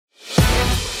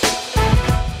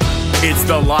It's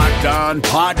the Locked On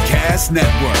Podcast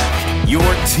Network, your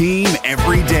team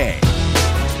every day.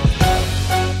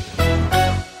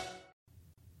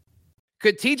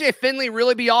 Could TJ Finley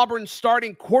really be Auburn's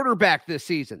starting quarterback this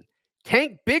season?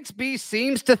 Tank Bigsby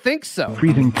seems to think so.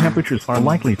 Freezing temperatures are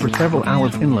likely for several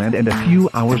hours inland and a few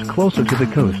hours closer to the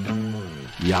coast.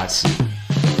 Yes.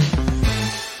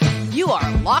 You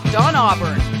are Locked On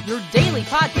Auburn, your daily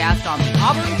podcast on the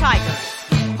Auburn Tigers.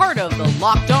 Part of the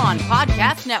Locked On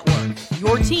Podcast Network,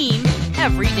 your team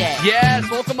every day. Yes,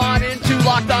 welcome on into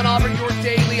Locked On Auburn, your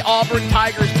daily Auburn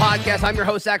Tigers podcast. I'm your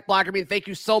host, Zach Blackerby, and thank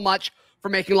you so much for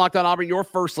making Locked On Auburn your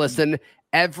first listen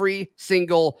every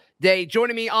single day.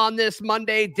 Joining me on this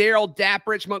Monday, Daryl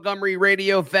Dapprich, Montgomery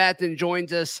radio vet, and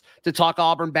joins us to talk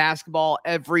Auburn basketball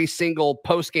every single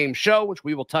post-game show, which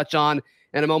we will touch on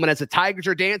in a moment as the Tigers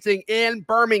are dancing in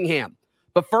Birmingham.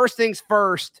 But first things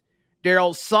first,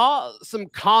 Daryl, saw some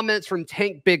comments from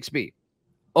Tank Bigsby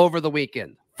over the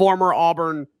weekend. Former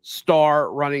Auburn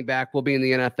star running back, will be in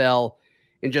the NFL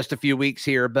in just a few weeks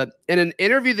here. But in an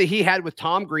interview that he had with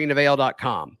Tom Green of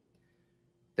AL.com,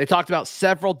 they talked about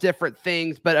several different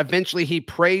things, but eventually he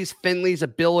praised Finley's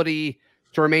ability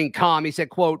to remain calm. He said,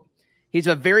 quote, "He's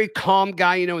a very calm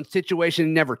guy, in situations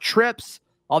he never trips.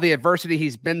 All the adversity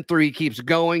he's been through, he keeps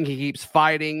going. He keeps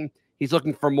fighting. He's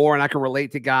looking for more, and I can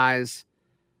relate to guys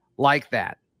like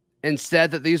that." And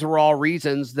said that these were all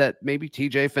reasons that maybe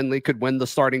TJ Finley could win the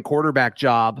starting quarterback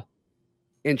job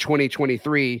in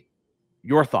 2023.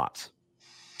 Your thoughts?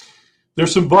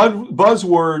 There's some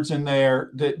buzzwords in there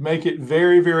that make it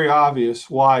very, very obvious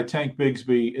why Tank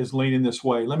Bigsby is leaning this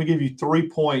way. Let me give you 3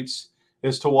 points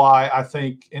as to why I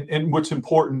think and what's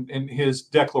important in his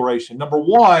declaration. Number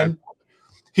one,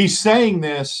 he's saying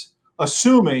this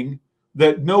assuming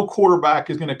that no quarterback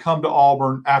is going to come to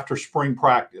Auburn after spring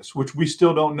practice, which we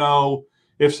still don't know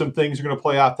if some things are going to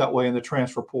play out that way in the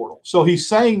transfer portal. So he's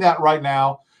saying that right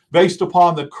now based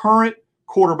upon the current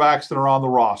quarterbacks that are on the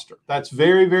roster. That's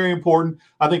very, very important.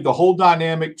 I think the whole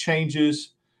dynamic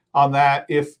changes on that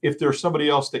if there's somebody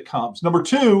else that comes. Number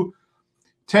two,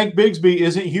 Tank Bigsby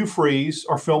isn't Hugh Freeze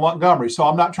or Phil Montgomery. So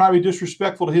I'm not trying to be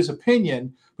disrespectful to his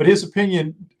opinion, but his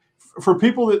opinion, for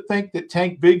people that think that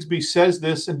Tank Bigsby says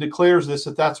this and declares this,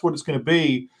 that that's what it's going to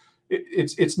be,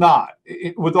 it's not.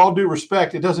 With all due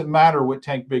respect, it doesn't matter what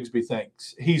Tank Bigsby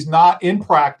thinks. He's not in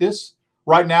practice.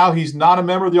 Right now, he's not a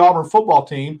member of the Auburn football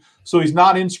team, so he's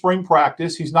not in spring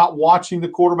practice. He's not watching the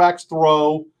quarterbacks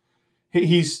throw.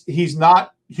 He's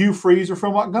not Hugh Freeze or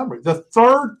Phil Montgomery. The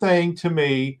third thing to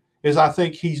me is I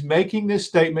think he's making this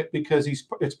statement because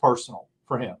it's personal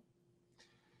for him.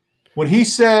 When he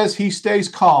says he stays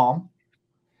calm,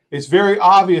 it's very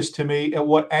obvious to me at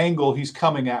what angle he's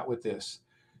coming at with this.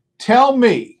 Tell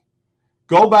me,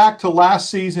 go back to last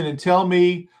season and tell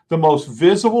me the most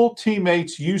visible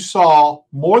teammates you saw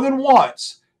more than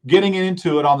once getting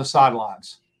into it on the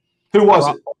sidelines. Who was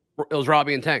it? It was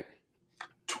Robbie and Tank.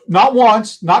 Not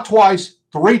once, not twice,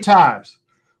 3 times,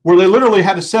 where they literally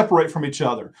had to separate from each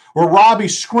other. Where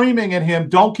Robbie's screaming at him,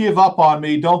 "Don't give up on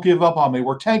me, don't give up on me."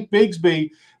 Where Tank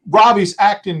Bigsby, Robbie's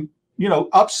acting,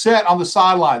 upset on the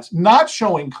sidelines, not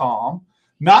showing calm,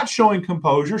 not showing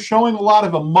composure, showing a lot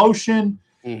of emotion,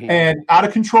 and out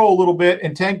of control a little bit,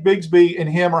 and Tank Bigsby and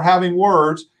him are having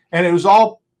words, and it was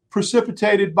all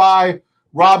precipitated by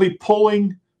Robbie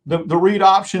pulling the read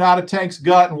option out of Tank's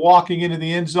gut and walking into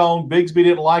the end zone. Bigsby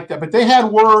didn't like that, but they had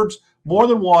words more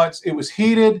than once. It was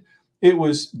heated. It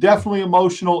was definitely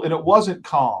emotional, and it wasn't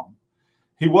calm.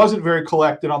 He wasn't very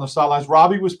collected on the sidelines.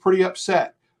 Robbie was pretty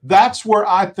upset. That's where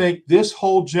I think this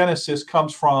whole genesis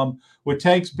comes from, with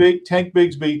Tank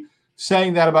Bigsby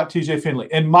saying that about TJ Finley.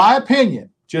 In my opinion,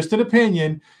 just an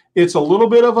opinion, it's a little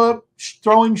bit of a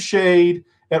throwing shade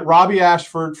at Robbie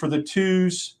Ashford for the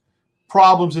two's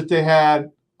problems that they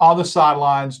had on the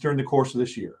sidelines during the course of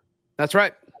this year. That's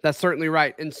right. That's certainly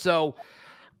right. And so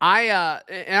I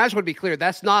just want to be clear,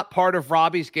 that's not part of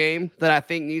Robbie's game that I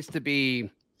think needs to be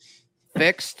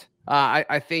fixed.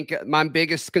 I think my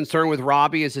biggest concern with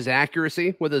Robbie is his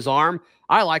accuracy with his arm.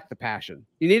 I like the passion.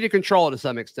 You need to control it to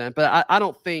some extent, but I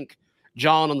don't think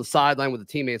John on the sideline with the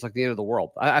teammates like the end of the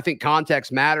world. I think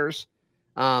context matters,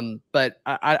 but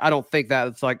I don't think that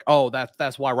it's like, oh,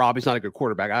 that's why Robbie's not a good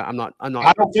quarterback. I'm not. I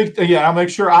don't think. I'll make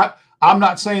sure. I'm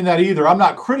not saying that either. I'm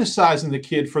not criticizing the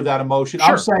kid for that emotion. Sure.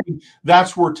 I'm saying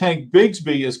that's where Tank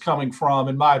Bigsby is coming from,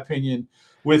 in my opinion,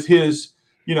 with his,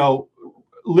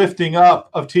 lifting up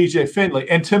of TJ Finley.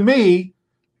 And to me,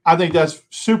 I think that's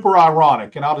super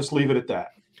ironic, and I'll just leave it at that.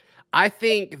 I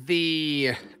think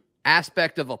the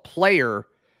aspect of a player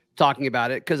talking about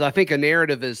it, because I think a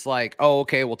narrative is like, oh,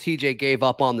 okay, well, TJ gave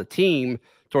up on the team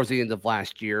towards the end of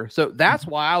last year. So that's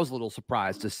why I was a little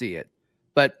surprised to see it.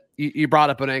 But you brought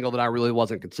up an angle that I really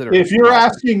wasn't considering. If you're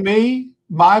asking me,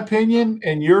 my opinion,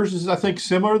 and yours is, I think,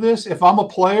 similar to this, if I'm a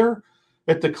player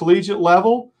at the collegiate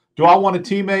level, do I want a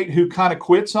teammate who kind of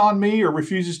quits on me or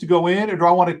refuses to go in, or do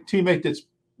I want a teammate that's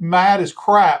mad as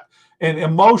crap and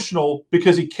emotional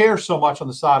because he cares so much on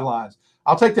the sidelines?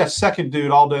 I'll take that second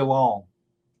dude all day long.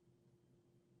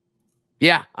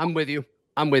 Yeah, I'm with you.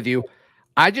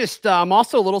 I just, I'm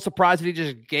also a little surprised that he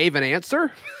just gave an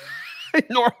answer.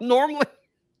 Normally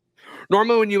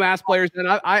when you ask players, and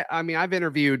I mean, I've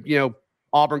interviewed,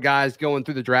 Auburn guys going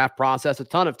through the draft process a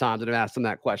ton of times and I've asked them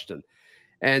that question.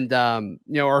 And,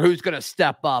 or who's going to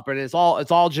step up, and it's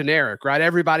all generic, right?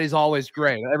 Everybody's always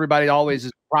great. Everybody always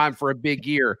is primed for a big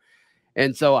year.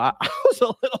 And so I was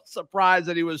a little surprised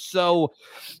that he was so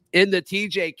in the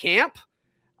TJ camp.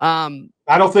 I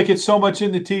don't think it's so much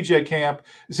in the TJ camp.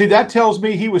 See, that tells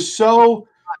me he was so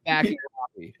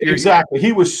exactly.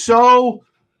 He was so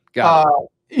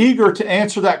eager to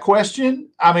answer that question.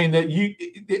 I mean,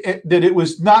 that it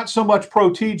was not so much pro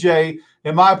TJ.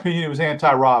 In my opinion, it was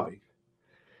anti Robbie.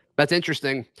 That's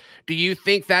interesting. Do you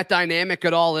think that dynamic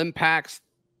at all impacts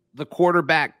the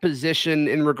quarterback position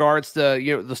in regards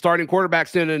to, the starting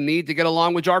quarterback's going to need to get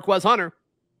along with Jarquez Hunter?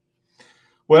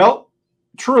 Well,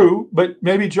 true, but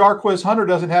maybe Jarquez Hunter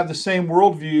doesn't have the same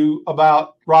worldview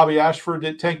about Robbie Ashford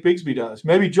that Tank Bigsby does.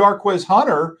 Maybe Jarquez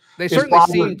Hunter. They certainly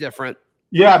seem different.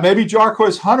 Yeah, maybe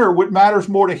Jarquez Hunter, what matters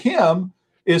more to him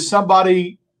is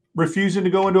somebody refusing to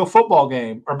go into a football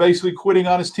game or basically quitting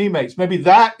on his teammates. Maybe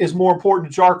that is more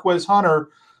important to Jarquez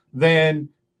Hunter than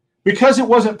 – because it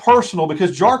wasn't personal,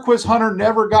 because Jarquez Hunter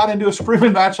never got into a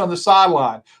screaming match on the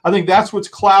sideline. I think that's what's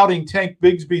clouding Tank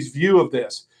Bigsby's view of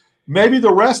this. Maybe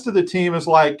the rest of the team is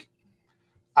like,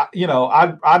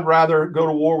 I'd rather go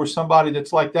to war with somebody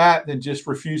that's like that than just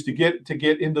refuse to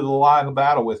get into the line of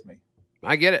battle with me.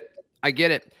 I get it.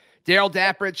 Daryl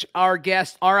Dapprich, our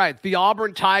guest. All right, the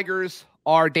Auburn Tigers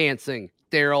are dancing,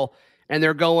 Daryl, and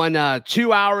they're going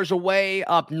 2 hours away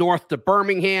up north to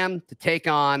Birmingham to take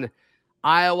on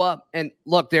Iowa. And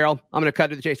look, Daryl, I'm going to cut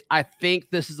to the chase. I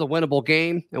think this is a winnable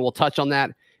game, and we'll touch on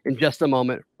that in just a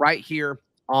moment right here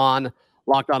on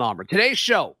Locked on Auburn. Today's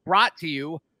show brought to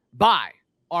you by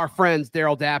our friends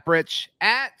Daryl Dapprich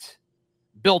at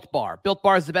Built Bar. Built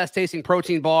Bar is the best tasting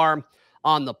protein bar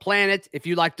on the planet. If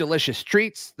you like delicious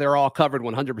treats, they're all covered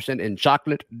 100% in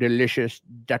chocolate. Delicious,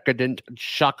 decadent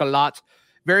chocolate.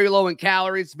 Very low in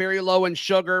calories, very low in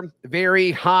sugar,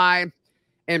 very high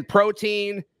in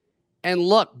protein. And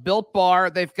look, Built Bar,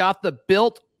 they've got the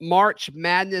Built March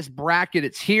Madness bracket.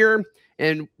 It's here,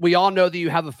 and we all know that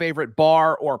you have a favorite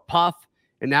bar or puff,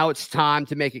 and now it's time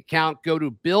to make it count. Go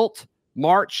to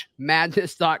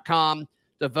BuiltMarchMadness.com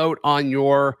to vote on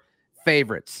your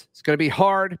favorites. It's going to be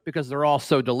hard because they're all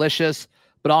so delicious,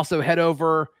 but also head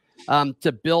over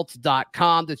to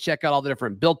Built.com to check out all the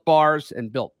different Built Bars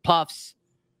and Built Puffs.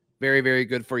 Very, very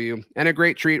good for you. And a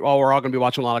great treat while we're all going to be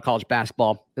watching a lot of college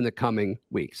basketball in the coming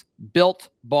weeks. Built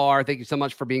Bar, thank you so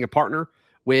much for being a partner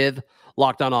with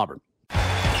Locked on Auburn.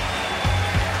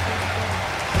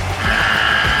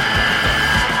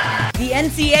 The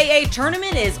NCAA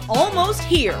tournament is almost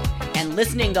here, and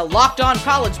listening to Locked On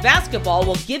College Basketball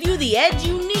will give you the edge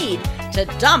you need to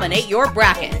dominate your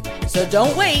bracket. So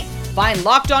don't wait. Find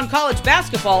Locked On College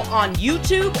Basketball on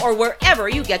YouTube or wherever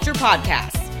you get your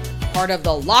podcasts. Part of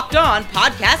the Locked On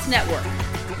Podcast Network.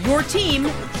 Your team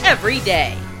every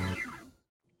day.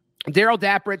 Daryl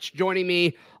Dapprich joining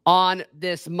me on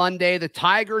this Monday. The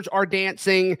Tigers are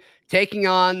dancing, taking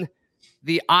on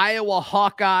the Iowa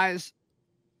Hawkeyes.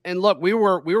 And look, we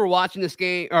were watching this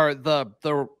game, or the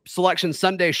Selection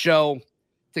Sunday show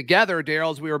together,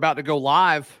 Daryl, as we were about to go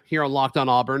live here on Locked on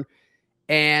Auburn.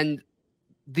 And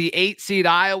the 8 seed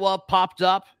Iowa popped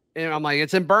up, and I'm like,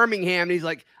 it's in Birmingham. And he's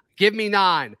like, give me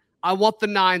 9. I want the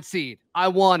 9 seed. I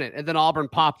want it. And then Auburn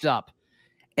popped up.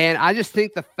 And I just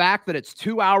think the fact that it's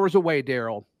 2 hours away,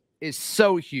 Daryl, is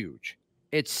so huge.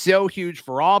 It's so huge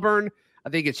for Auburn. I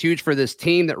think it's huge for this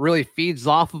team that really feeds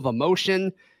off of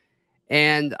emotion.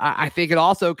 And I think it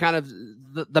also kind of,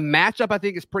 the matchup, I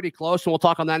think, is pretty close. And we'll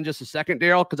talk on that in just a second,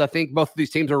 Daryl, because I think both of these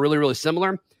teams are really, really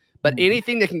similar. But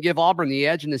anything that can give Auburn the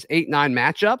edge in this 8-9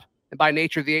 matchup, and by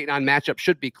nature, the 8-9 matchup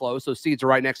should be close. Those seeds are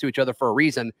right next to each other for a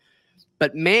reason.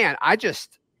 But, man, I've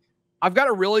got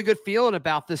a really good feeling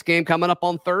about this game coming up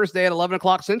on Thursday at 11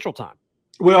 o'clock Central Time.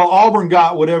 Well, Auburn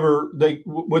got what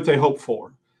they hoped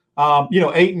for. 8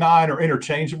 and 9 are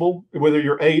interchangeable. Whether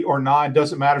you're 8 or 9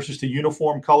 doesn't matter. It's just a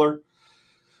uniform color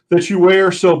that you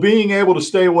wear. So being able to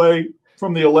stay away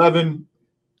from the 11.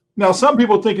 Now, some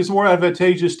people think it's more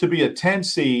advantageous to be a 10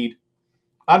 seed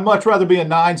I'd much rather be a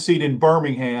 9 seed in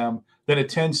Birmingham than a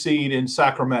 10 seed in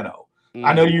Sacramento.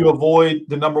 I know you avoid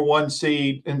the number 1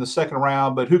 seed in the second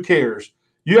round, but who cares?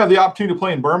 You have the opportunity to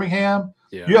play in Birmingham.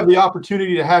 Yeah. You have the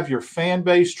opportunity to have your fan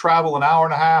base travel an hour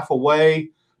and a half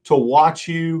away to watch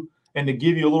you and to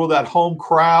give you a little of that home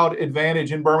crowd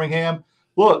advantage in Birmingham.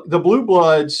 Look, the Blue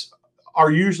Bloods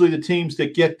are usually the teams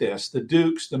that get this. The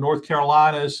Dukes, the North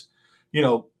Carolinas,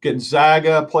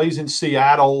 Gonzaga plays in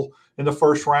Seattle in the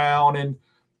first round, and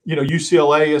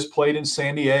UCLA has played in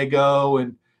San Diego,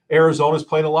 and Arizona's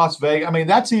played in Las Vegas. I mean,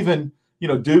 that's even,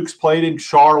 Duke's played in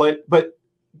Charlotte. But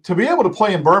to be able to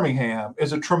play in Birmingham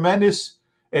is a tremendous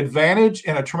advantage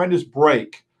and a tremendous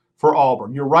break for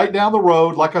Auburn. You're right down the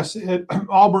road. Like I said,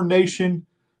 Auburn Nation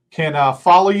can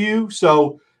follow you.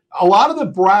 So a lot of the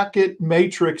bracket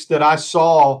matrix that I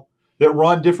saw that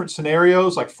run different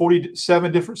scenarios, like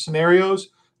 47 different scenarios,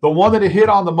 the one that it hit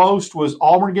on the most was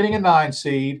Auburn getting a 9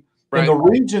 seed. Right. And the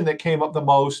region that came up the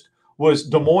most was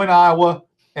Des Moines, Iowa,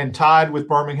 and tied with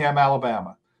Birmingham,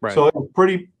 Alabama. Right. So it was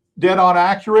pretty dead on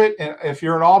accurate. And if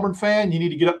you're an Auburn fan, you need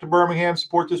to get up to Birmingham,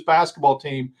 support this basketball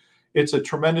team. It's a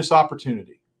tremendous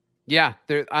opportunity. Yeah,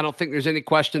 I don't think there's any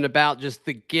question about just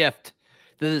the gift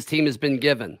that this team has been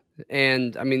given.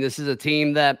 And, I mean, this is a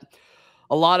team that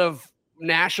a lot of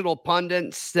national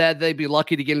pundits said they'd be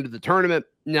lucky to get into the tournament.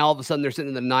 Now, all of a sudden, they're sitting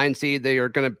in the 9 seed. They are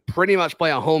going to pretty much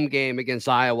play a home game against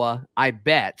Iowa, I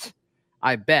bet.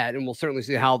 And we'll certainly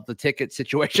see how the ticket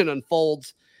situation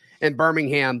unfolds in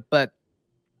Birmingham. But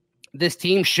this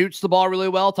team shoots the ball really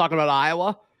well. Talking about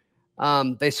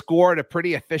Iowa, they score at a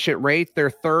pretty efficient rate. They're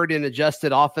third in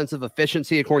adjusted offensive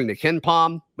efficiency, according to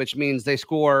KenPom, which means they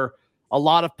score a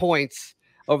lot of points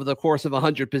over the course of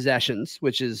 100 possessions,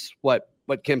 which is what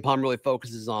KenPom really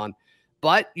focuses on.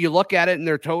 But you look at it in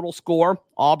their total score,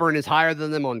 Auburn is higher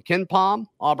than them on KenPom.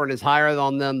 Auburn is higher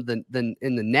on them than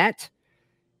in the net.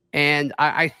 And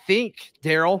I think,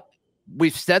 Daryl,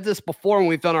 we've said this before when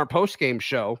we've done our post-game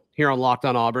show here on Locked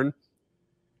on Auburn.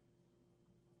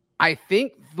 I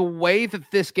think the way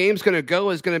that this game's going to go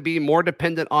is going to be more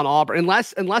dependent on Auburn,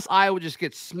 unless Iowa just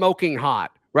gets smoking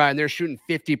hot, right? And they're shooting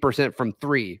 50% from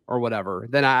 3 or whatever.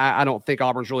 Then I don't think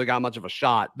Auburn's really got much of a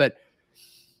shot. But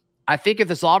I think if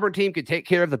this Auburn team could take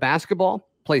care of the basketball,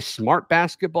 play smart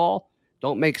basketball,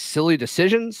 don't make silly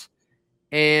decisions,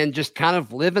 and just kind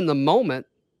of live in the moment,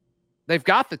 they've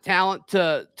got the talent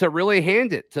to really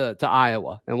hand it to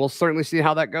Iowa. And we'll certainly see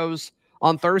how that goes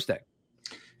on Thursday.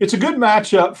 It's a good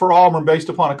matchup for Auburn based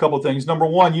upon a couple of things. Number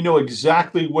one, you know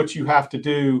exactly what you have to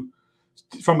do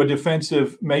from a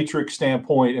defensive matrix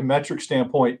standpoint and metric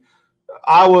standpoint.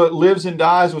 Iowa lives and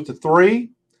dies with the 3.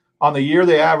 On the year,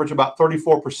 they average about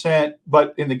 34%,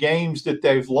 but in the games that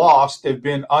they've lost, they've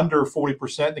been under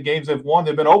 40%. The games they've won,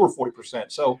 they've been over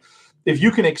 40%. So if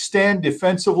you can extend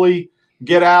defensively,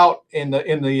 get out in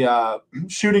the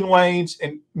shooting lanes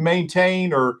and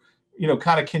maintain or,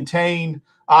 kind of contain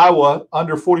Iowa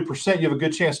under 40%, you have a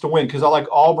good chance to win, because I like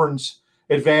Auburn's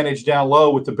advantage down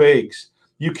low with the bigs.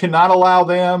 You cannot allow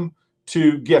them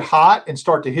to get hot and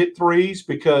start to hit threes,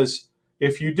 because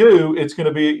if you do, it's going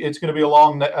to be a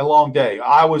long day.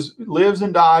 Iowa lives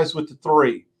and dies with the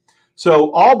 3.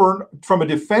 So Auburn, from a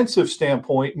defensive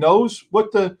standpoint, knows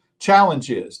what the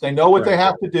challenge is. They know what they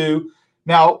have to do.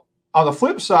 Now, on the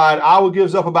flip side, Iowa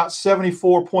gives up about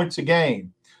 74 points a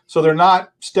game. So they're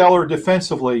not stellar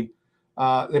defensively.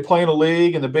 They play in a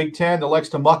league in the Big Ten that likes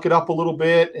to muck it up a little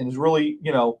bit and is really,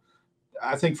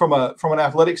 I think from an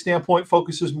athletic standpoint,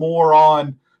 focuses more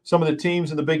on some of the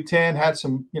teams in the Big Ten had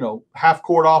some,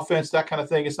 half-court offense, that kind of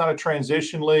thing. It's not a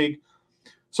transition league.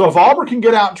 So if Auburn can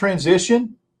get out in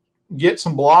transition, get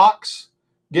some blocks,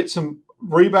 get some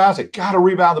rebounds, they got to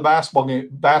rebound the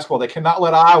basketball. They cannot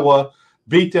let Iowa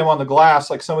beat them on the glass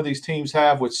like some of these teams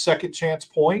have with second-chance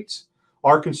points.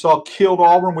 Arkansas killed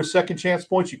Auburn with second-chance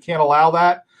points. You can't allow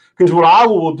that, because what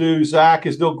Iowa will do, Zach,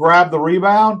 is they'll grab the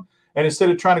rebound, and instead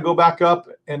of trying to go back up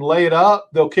and lay it up,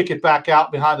 they'll kick it back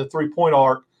out behind the three-point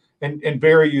arc and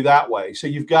bury you that way. So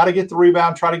you've got to get the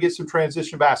rebound, try to get some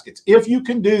transition baskets. If you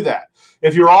can do that,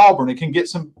 if you're Auburn, it can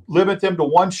limit them to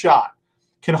 1 shot,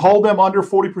 can hold them under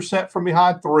 40% from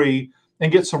behind 3,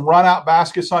 and get some run-out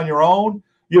baskets on your own,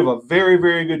 you have a very,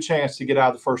 very good chance to get out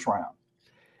of the first round.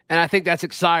 And I think that's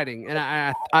exciting. And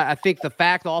I think the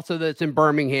fact also that it's in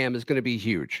Birmingham is going to be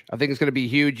huge. I think it's going to be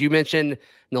huge. You mentioned in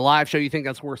the live show you think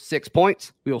that's worth 6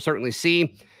 points. We will certainly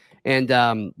see. And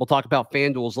we'll talk about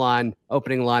FanDuel's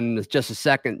opening line in just a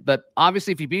second. But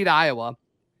obviously, if you beat Iowa,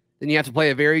 then you have to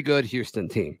play a very good Houston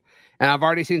team. And I've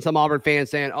already seen some Auburn fans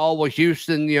saying, oh, well,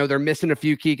 Houston, they're missing a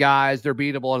few key guys. They're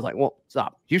beatable. I was like, well,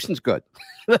 stop. Houston's good.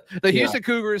 The Houston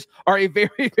Cougars are a very,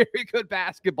 very good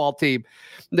basketball team.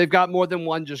 They've got more than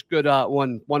one just good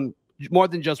more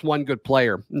than just one good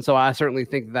player. And so I certainly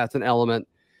think that's an element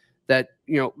that,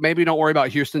 maybe don't worry about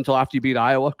Houston until after you beat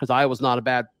Iowa, because Iowa's not a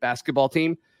bad basketball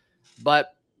team.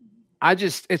 But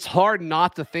it's hard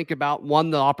not to think about, one,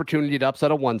 the opportunity to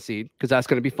upset a 1 seed, because that's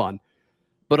going to be fun.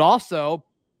 But also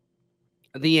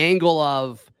the angle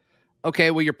of,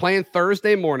 okay, well, you're playing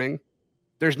Thursday morning.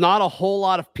 There's not a whole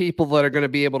lot of people that are going to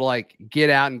be able to get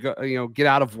out and go, get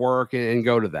out of work and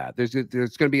go to that. There's going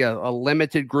to be a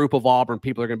limited group of Auburn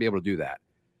people that are going to be able to do that.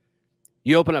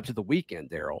 You open up to the weekend,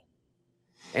 Daryl,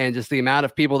 and just the amount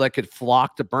of people that could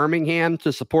flock to Birmingham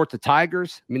to support the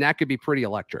Tigers. I mean, that could be pretty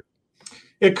electric.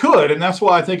 It could, and that's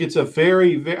why I think it's a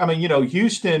very, very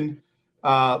Houston,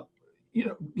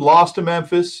 lost to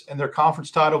Memphis in their conference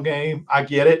title game. I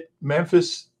get it.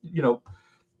 Memphis,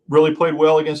 really played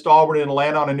well against Auburn in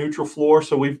Atlanta on a neutral floor.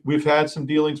 So we've had some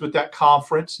dealings with that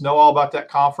conference, know all about that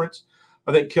conference.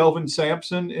 I think Kelvin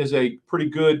Sampson is a pretty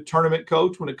good tournament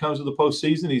coach when it comes to the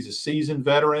postseason. He's a seasoned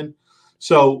veteran.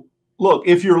 So look,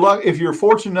 if you're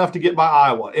fortunate enough to get by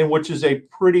Iowa, and which is a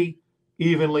pretty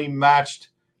evenly matched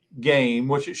game,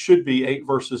 which it should be 8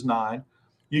 versus 9,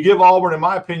 you give Auburn, in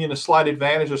my opinion, a slight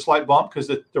advantage, a slight bump, because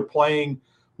they're playing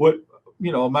what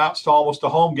amounts to almost a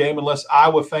home game, unless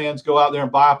Iowa fans go out there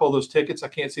and buy up all those tickets. I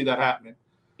can't see that happening.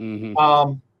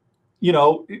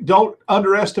 Mm-hmm. Don't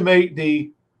underestimate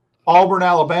the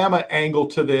Auburn-Alabama angle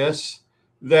to this,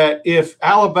 that if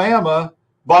Alabama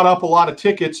bought up a lot of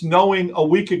tickets knowing a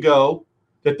week ago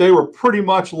that they were pretty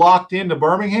much locked into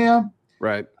Birmingham.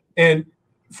 Right. And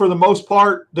for the most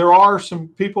part, there are some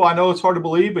people, I know it's hard to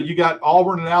believe, but you got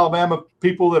Auburn and Alabama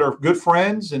people that are good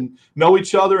friends and know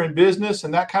each other in business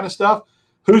and that kind of stuff.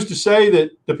 Who's to say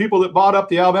that the people that bought up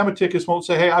the Alabama tickets won't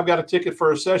say, hey, I've got a ticket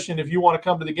for a session. If you want to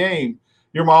come to the game,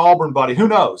 you're my Auburn buddy. Who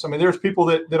knows? I mean, there's people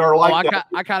that are like that.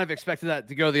 I kind of expected that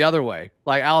to go the other way.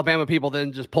 Like Alabama people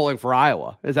then just pulling for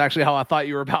Iowa is actually how I thought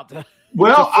you were about to.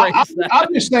 Well,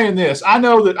 I'm just saying this. I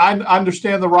know that I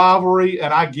understand the rivalry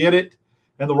and I get it.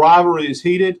 And the rivalry is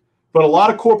heated. But a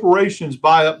lot of corporations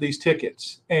buy up these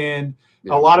tickets. And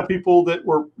a lot of people that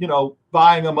were,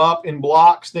 buying them up in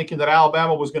blocks thinking that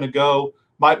Alabama was going to go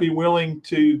might be willing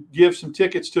to give some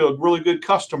tickets to a really good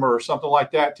customer or something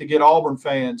like that to get Auburn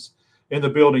fans in the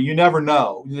building. You never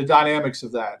know the dynamics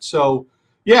of that. So,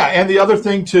 yeah, and the other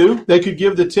thing, too, they could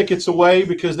give the tickets away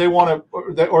because they want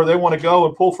to go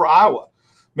and pull for Iowa.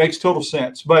 Makes total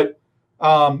sense. But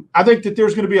I think that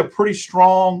there's going to be a pretty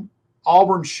strong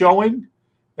Auburn showing,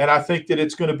 and I think that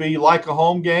it's going to be like a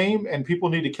home game, and people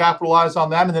need to capitalize on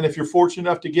that. And then if you're fortunate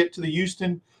enough to get to the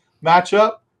Houston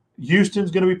matchup, Houston's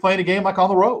going to be playing a game like on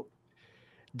the road.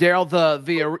 Daryl,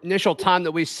 the initial time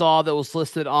that we saw that was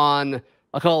listed on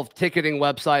a couple of ticketing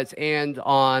websites and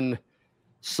on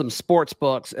some sports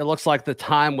books, it looks like the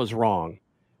time was wrong.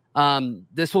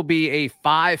 This will be a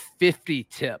 5:50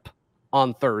 tip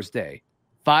on Thursday,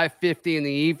 5:50 in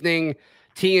the evening.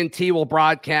 TNT will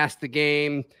broadcast the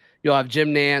game. You'll have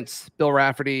Jim Nance, Bill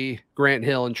Rafferty, Grant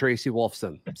Hill, and Tracy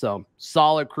Wolfson. So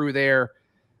solid crew there.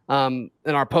 In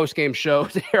our post-game show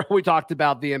there, we talked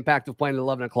about the impact of playing at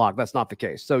 11 o'clock. That's not the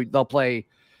case. So they'll play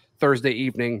Thursday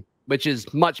evening, which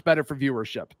is much better for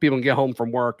viewership. People can get home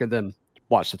from work and then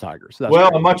watch the Tigers. So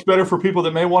and much better for people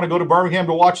that may want to go to Birmingham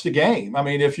to watch the game. I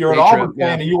mean, if you're an Auburn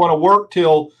fan and you want to work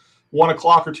till 1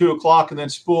 o'clock or 2 o'clock and then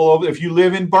spool over, if you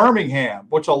live in Birmingham,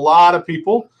 which a lot of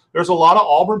people, there's a lot of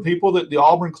Auburn people, that the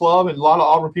Auburn Club and a lot of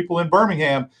Auburn people in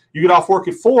Birmingham, you get off work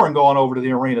at 4 and go on over to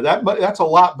the arena. That's a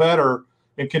lot better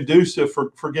and conducive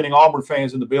for getting Auburn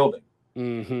fans in the building.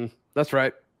 Mm-hmm. That's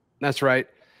right.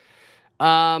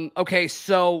 Okay,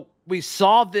 so we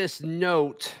saw this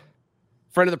note.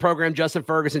 Friend of the program, Justin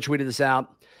Ferguson, tweeted this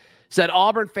out. Said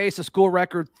Auburn faced a school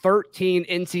record 13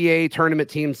 NCAA tournament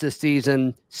teams this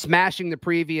season, smashing the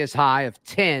previous high of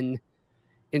 10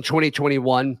 in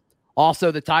 2021.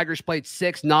 Also, the Tigers played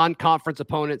 6 non-conference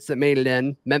opponents that made it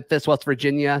in: Memphis, West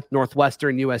Virginia,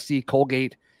 Northwestern, USC,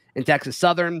 Colgate, and Texas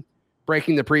Southern,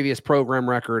 breaking the previous program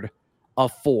record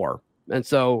of 4. And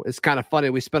so it's kind of funny.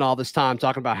 We spent all this time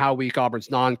talking about how weak Auburn's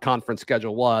non-conference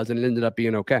schedule was, and it ended up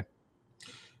being okay.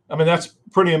 I mean, that's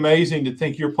pretty amazing to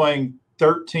think you're playing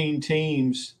 13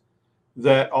 teams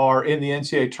that are in the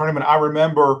NCAA tournament. I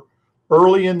remember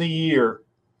early in the year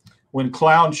when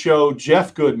Clown Show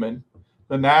Jeff Goodman,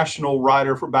 the national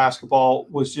writer for basketball,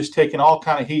 was just taking all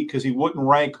kind of heat because he wouldn't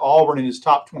rank Auburn in his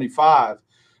top 25.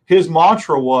 His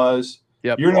mantra was,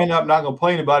 you're not going to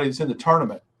play anybody that's in the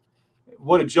tournament.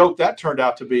 what a joke that turned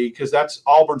out to be, because that's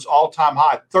Auburn's all-time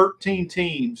high, 13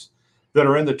 teams that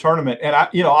are in the tournament. And,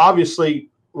 obviously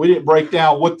we didn't break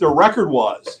down what their record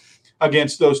was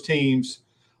against those teams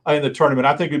in the tournament.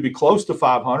 I think it would be close to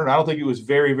 500. I don't think it was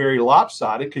very, very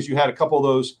lopsided, because you had a couple of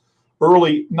those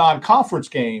early non-conference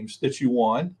games that you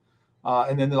won.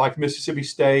 And then like Mississippi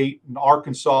State and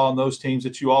Arkansas and those teams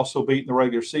that you also beat in the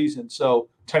regular season. So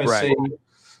Tennessee,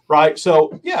 right?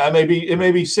 So yeah, it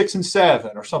may be 6 and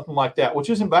 7 or something like that, which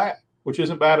isn't bad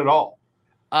at all.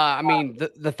 I mean,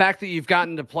 the fact that you've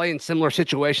gotten to play in similar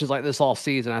situations like this all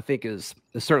season, I think is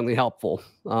certainly helpful.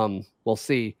 We'll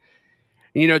see.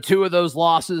 Two of those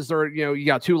losses are, you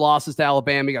got 2 losses to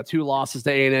Alabama, you got 2 losses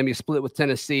to A&M, you split with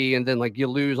Tennessee, and then like you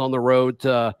lose on the road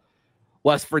to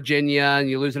West Virginia, and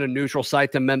you lose in a neutral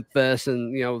site to Memphis,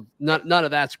 and none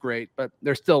of that's great, but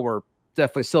there still were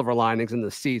definitely silver linings in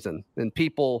the season, and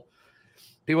people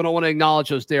don't want to acknowledge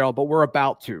those, Daryl, but we're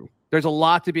about to. There's a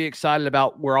lot to be excited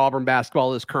about where Auburn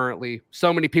basketball is currently.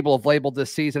 So many people have labeled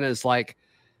this season as like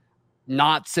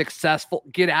not successful.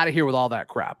 Get out of here with all that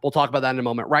crap. We'll talk about that in a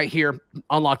moment right here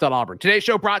on Locked On Auburn. Today's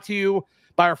show brought to you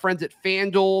by our friends at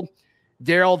FanDuel.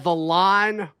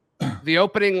 Daryl, the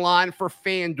opening line for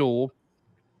FanDuel,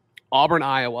 Auburn,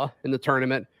 Iowa in the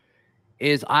tournament,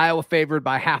 is Iowa favored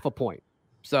by 0.5 point.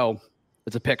 So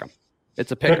it's a pick 'em.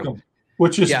 It's a pick 'em.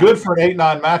 Which is good for an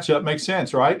 8-9 matchup. Makes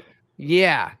sense, right?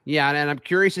 Yeah. And I'm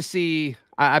curious to see.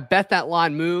 I bet that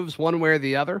line moves one way or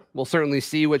the other. We'll certainly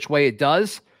see which way it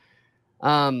does.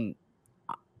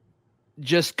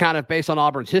 Just kind of based on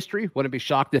Auburn's history, wouldn't be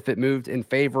shocked if it moved in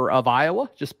favor of Iowa,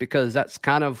 just because that's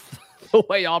kind of the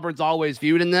way Auburn's always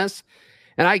viewed in this.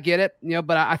 And I get it,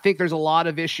 but I think there's a lot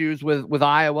of issues with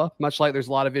Iowa, much like there's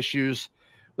a lot of issues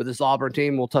with this Auburn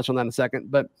team. We'll touch on that in a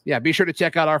second. But yeah, be sure to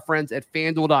check out our friends at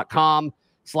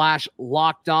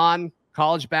FanDuel.com/lockedon.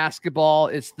 College basketball,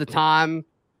 it's the time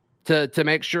to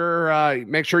make sure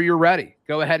you're ready.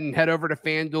 Go ahead and head over to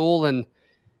FanDuel and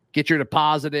get your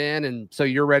deposit in, and so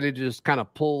you're ready to just kind of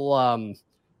pull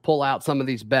out some of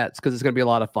these bets, because it's going to be a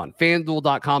lot of fun.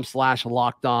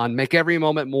 FanDuel.com/lockedon. Make every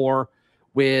moment more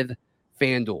with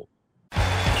FanDuel.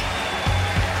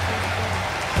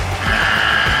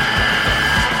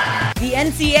 The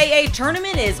NCAA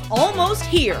tournament is almost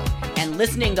here, and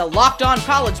listening to Locked On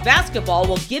College Basketball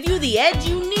will give you the edge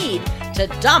you need to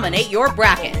dominate your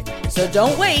bracket. So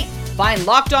don't wait. Find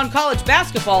Locked On College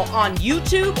Basketball on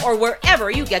YouTube or wherever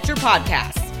you get your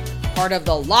podcasts. Part of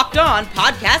the Locked On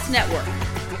Podcast Network.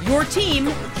 Your team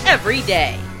every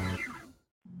day.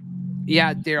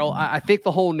 Yeah, Daryl, I think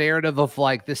the whole narrative of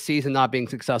like this season not being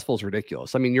successful is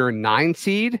ridiculous. I mean, you're a 9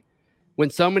 seed when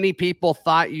so many people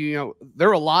thought, there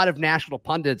are a lot of national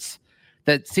pundits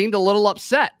that seemed a little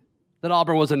upset that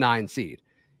Auburn was a 9 seed.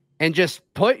 And just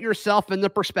put yourself in the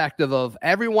perspective of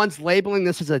everyone's labeling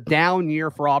this as a down year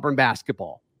for Auburn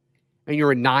basketball, and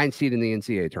you're a 9 seed in the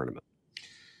NCAA tournament.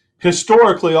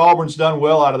 Historically, Auburn's done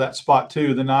well out of that spot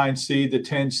too. The 9 seed, the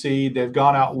 10 seed, they've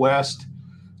gone out west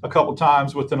a couple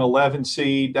times with an 11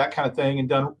 seed, that kind of thing, and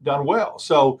done well.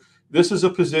 So this is a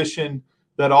position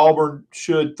that Auburn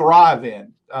should thrive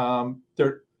in.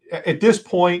 At this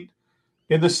point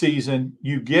in the season,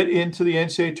 you get into the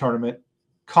NCAA tournament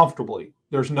comfortably.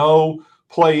 There's no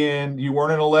play-in. You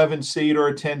weren't an 11 seed or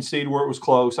a 10 seed where it was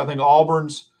close. I think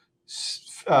Auburn's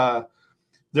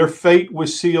their fate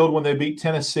was sealed when they beat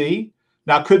Tennessee.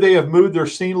 Now, could they have moved their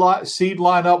seed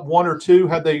line up 1 or 2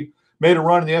 had they made a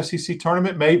run in the SEC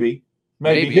tournament? Maybe.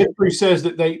 History says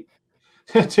that they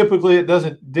typically it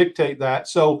doesn't dictate that.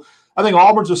 So I think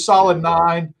Auburn's a solid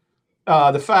 9.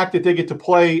 The fact that they get to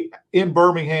play in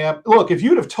Birmingham. Look, if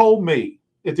you'd have told me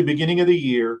at the beginning of the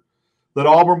year that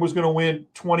Auburn was going to win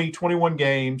 20, 21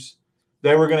 games,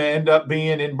 they were going to end up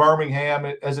being in Birmingham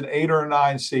as an 8 or a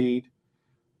 9 seed,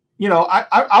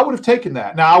 I would have taken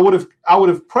that. Now, I would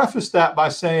have prefaced that by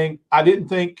saying I didn't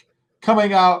think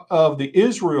coming out of the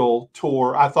Israel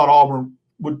tour, I thought Auburn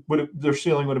their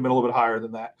ceiling would have been a little bit higher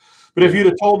than that. But if you'd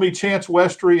have told me Chance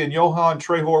Westry and Johan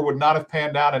Trehor would not have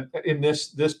panned out in this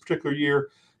particular year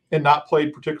and not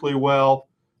played particularly well,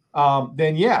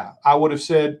 then yeah, I would have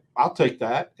said, I'll take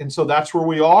that. And so that's where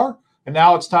we are. And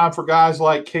now it's time for guys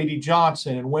like Katie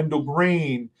Johnson and Wendell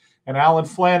Green and Alan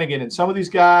Flanagan and some of these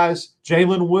guys,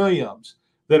 Jalen Williams,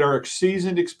 that are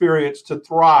seasoned experience to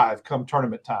thrive come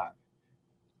tournament time.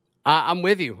 I'm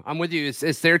with you.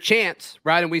 It's their chance,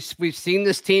 right? And we've seen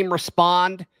this team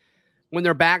respond when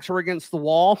their backs were against the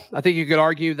wall. I think you could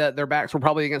argue that their backs were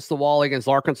probably against the wall against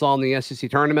Arkansas in the SEC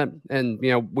tournament. And,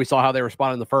 we saw how they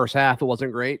responded in the first half. It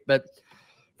wasn't great. But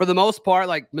for the most part,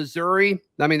 like Missouri,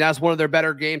 I mean, that's one of their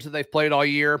better games that they've played all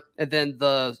year. And then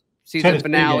the season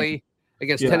finale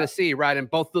against Tennessee, right? In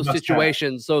both those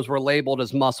situations, those were labeled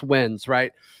as must wins,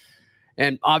 right?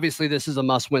 And obviously this is a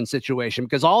must win situation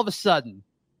because all of a sudden,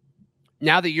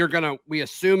 now that we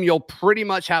assume you'll pretty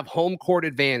much have home court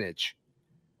advantage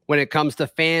when it comes to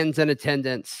fans and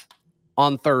attendance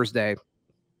on Thursday.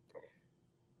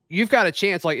 You've got a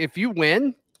chance. Like, if you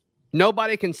win,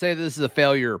 nobody can say this is a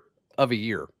failure of a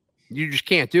year. You just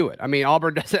can't do it. I mean,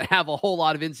 Auburn doesn't have a whole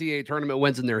lot of NCAA tournament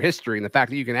wins in their history. And the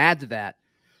fact that you can add to that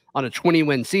on a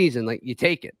 20-win season, like, you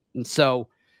take it. And so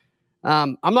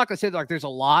I'm not going to say that, like, there's a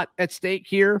lot at stake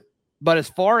here. But as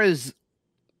far as,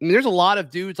 I mean, there's a lot of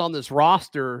dudes on this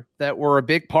roster that were a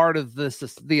big part of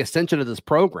the ascension of this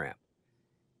program.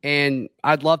 And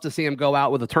I'd love to see him go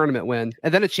out with a tournament win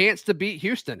and then a chance to beat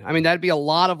Houston. I mean, that'd be a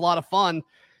lot of fun.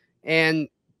 And,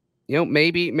 you know,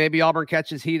 maybe Auburn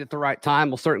catches heat at the right time.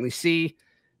 We'll certainly see.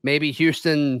 Maybe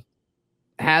Houston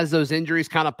has those injuries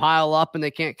kind of pile up and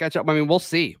they can't catch up. I mean, we'll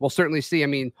see. We'll certainly see. I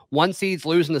mean, one seeds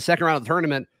lose in the second round of the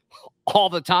tournament all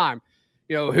the time.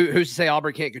 You know, who's to say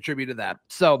Auburn can't contribute to that?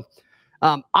 So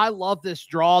I love this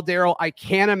draw, Daryl. I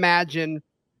can't imagine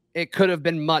it could have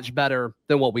been much better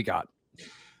than what we got.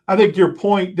 I think your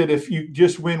point that if you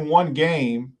just win one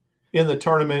game in the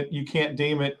tournament, you can't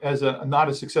deem it as not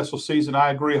a successful season.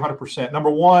 I agree 100%. Number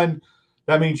one,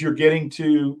 that means you're getting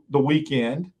to the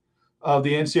weekend of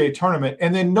the NCAA tournament,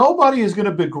 and then nobody is going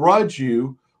to begrudge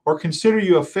you or consider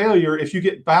you a failure if you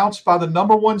get bounced by the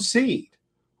number one seed,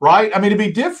 right? I mean, it'd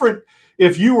be different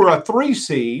if you were a 3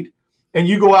 seed and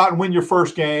you go out and win your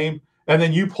first game, and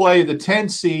then you play the 10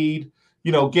 seed,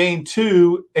 you know, game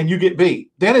 2 and you get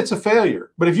beat, then it's a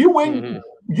failure. But if you win,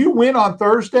 you win on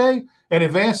Thursday and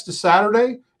advance to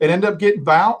Saturday and end up getting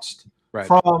bounced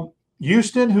from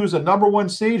Houston, who's a number one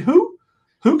seed. Who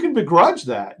can begrudge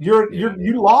that?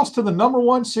 You lost to the number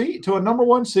one seed, to a number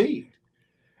one seed.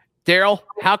 Daryl,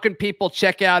 how can people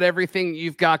check out everything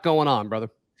you've got going on, brother?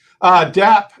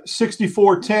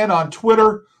 DAP6410 on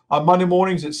Twitter. On Monday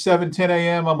mornings at 7:10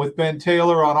 a.m. I'm with Ben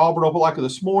Taylor on Auburn Opelika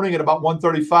this morning at about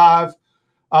 1:35.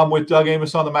 I'm with Doug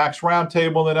Amos on the Max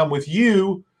Roundtable, and then I'm with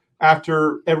you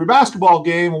after every basketball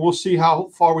game, and we'll see how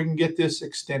far we can get this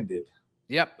extended.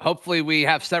 Yep. Hopefully we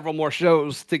have several more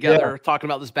shows together talking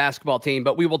about this basketball team,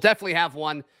 but we will definitely have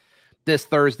one this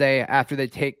Thursday after they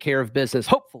take care of business,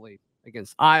 hopefully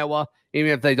against Iowa.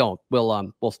 Even if they don't,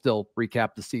 we'll still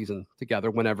recap the season together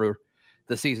whenever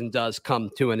the season does come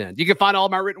to an end. You can find all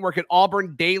my written work at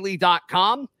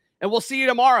auburndaily.com, and we'll see you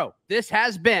tomorrow. This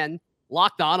has been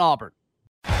Locked On Auburn.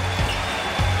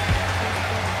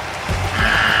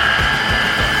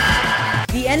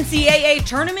 The NCAA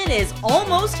tournament is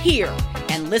almost here,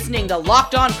 and listening to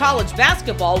Locked On College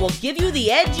Basketball will give you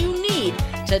the edge you need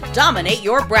to dominate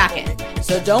your bracket.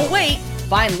 So don't wait.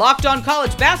 Find Locked On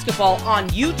College Basketball on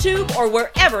YouTube or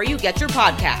wherever you get your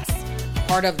podcasts.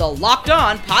 Part of the Locked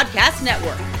On Podcast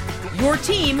Network. Your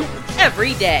team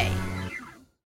every day.